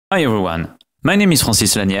Hi everyone, my name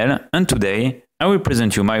is Laniel, and today I will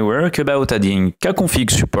present you my work about adding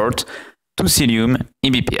kconfig support to Cilium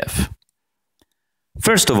eBPF.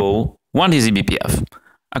 First of all, what is eBPF?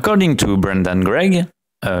 According to Brendan Gregg,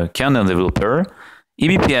 a kernel developer,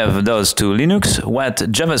 eBPF does to Linux what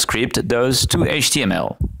JavaScript does to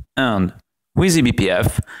HTML. And with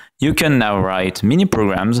eBPF, you can now write mini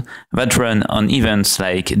programs that run on events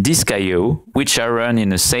like disk.io, which are run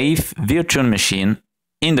in a safe virtual machine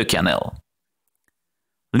in the kernel.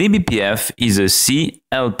 eBPF is a C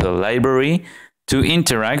helper library to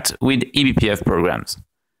interact with eBPF programs.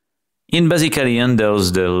 It basically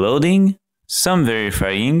handles the loading, some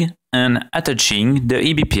verifying, and attaching the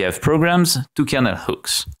eBPF programs to kernel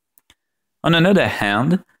hooks. On another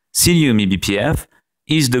hand, Cilium eBPF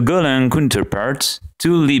is the Golang counterpart to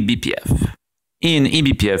libBPF. In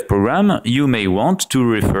eBPF program, you may want to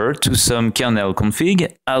refer to some kernel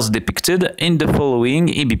config as depicted in the following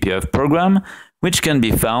eBPF program, which can be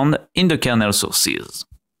found in the kernel sources.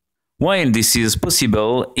 While this is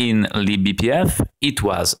possible in libBPF, it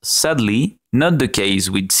was, sadly, not the case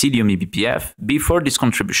with Cilium eBPF before this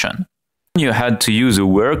contribution. You had to use a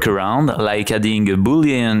workaround like adding a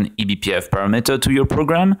Boolean eBPF parameter to your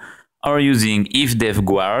program, or using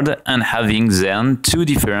ifdefguard and having then two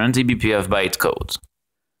different eBPF bytecodes.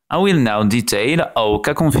 I will now detail how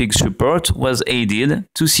kconfig support was added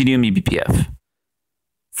to Cilium eBPF.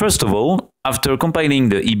 First of all, after compiling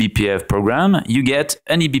the eBPF program, you get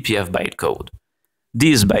an eBPF bytecode.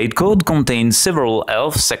 This bytecode contains several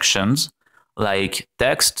elf sections, like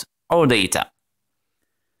text or data.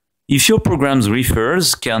 If your program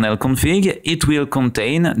refers kernel config, it will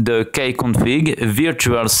contain the kconfig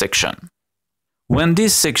virtual section. When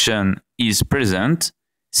this section is present,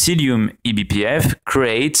 Cilium eBPF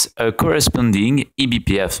creates a corresponding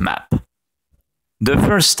eBPF map. The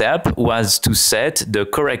first step was to set the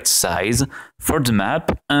correct size for the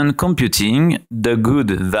map and computing the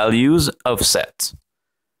good values of set.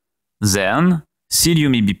 Then,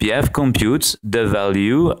 Cilium eBPF computes the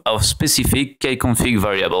value of specific kconfig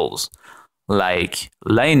variables, like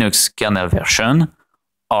Linux kernel version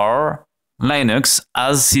or Linux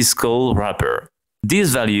as syscall wrapper.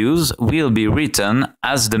 These values will be written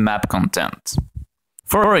as the map content.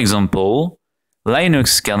 For example,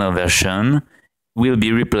 Linux kernel version will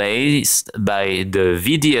be replaced by the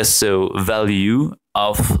VDSO value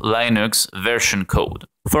of Linux version code.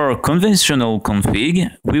 For conventional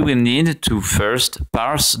config, we will need to first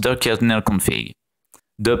parse the kernel config.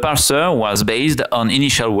 The parser was based on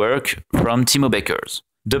initial work from Timo Beckers.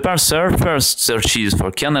 The parser first searches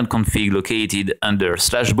for kernel config located under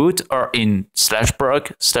 /boot or in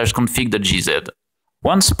 /proc/config.gz.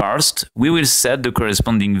 Once parsed, we will set the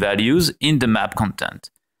corresponding values in the map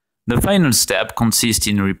content. The final step consists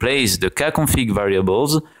in replace the kconfig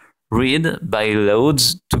variables read by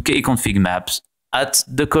loads to kconfig maps at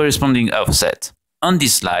the corresponding offset. On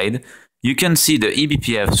this slide, you can see the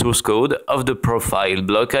eBPF source code of the profile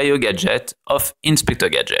block.io gadget of Inspector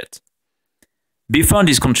Gadget. Before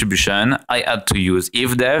this contribution, I had to use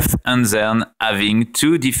ifdef and then having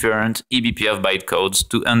two different eBPF bytecodes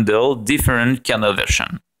to handle different kernel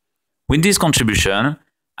versions. With this contribution,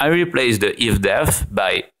 I replaced the ifdef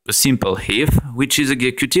by a simple if, which is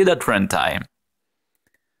executed at runtime.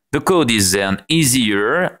 The code is then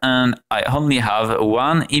easier and I only have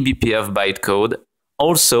one eBPF bytecode.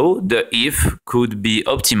 Also, the if could be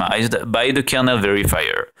optimized by the kernel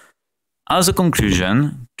verifier. As a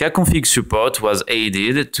conclusion, kconfig support was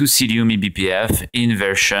added to Cilium eBPF in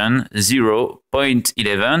version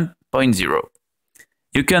 0.11.0.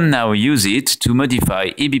 You can now use it to modify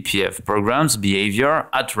eBPF programs' behavior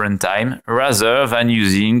at runtime rather than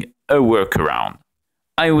using a workaround.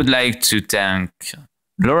 I would like to thank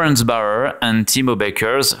Lawrence Bauer and Timo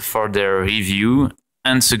Beckers for their review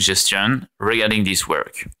and suggestion regarding this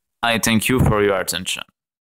work. I thank you for your attention.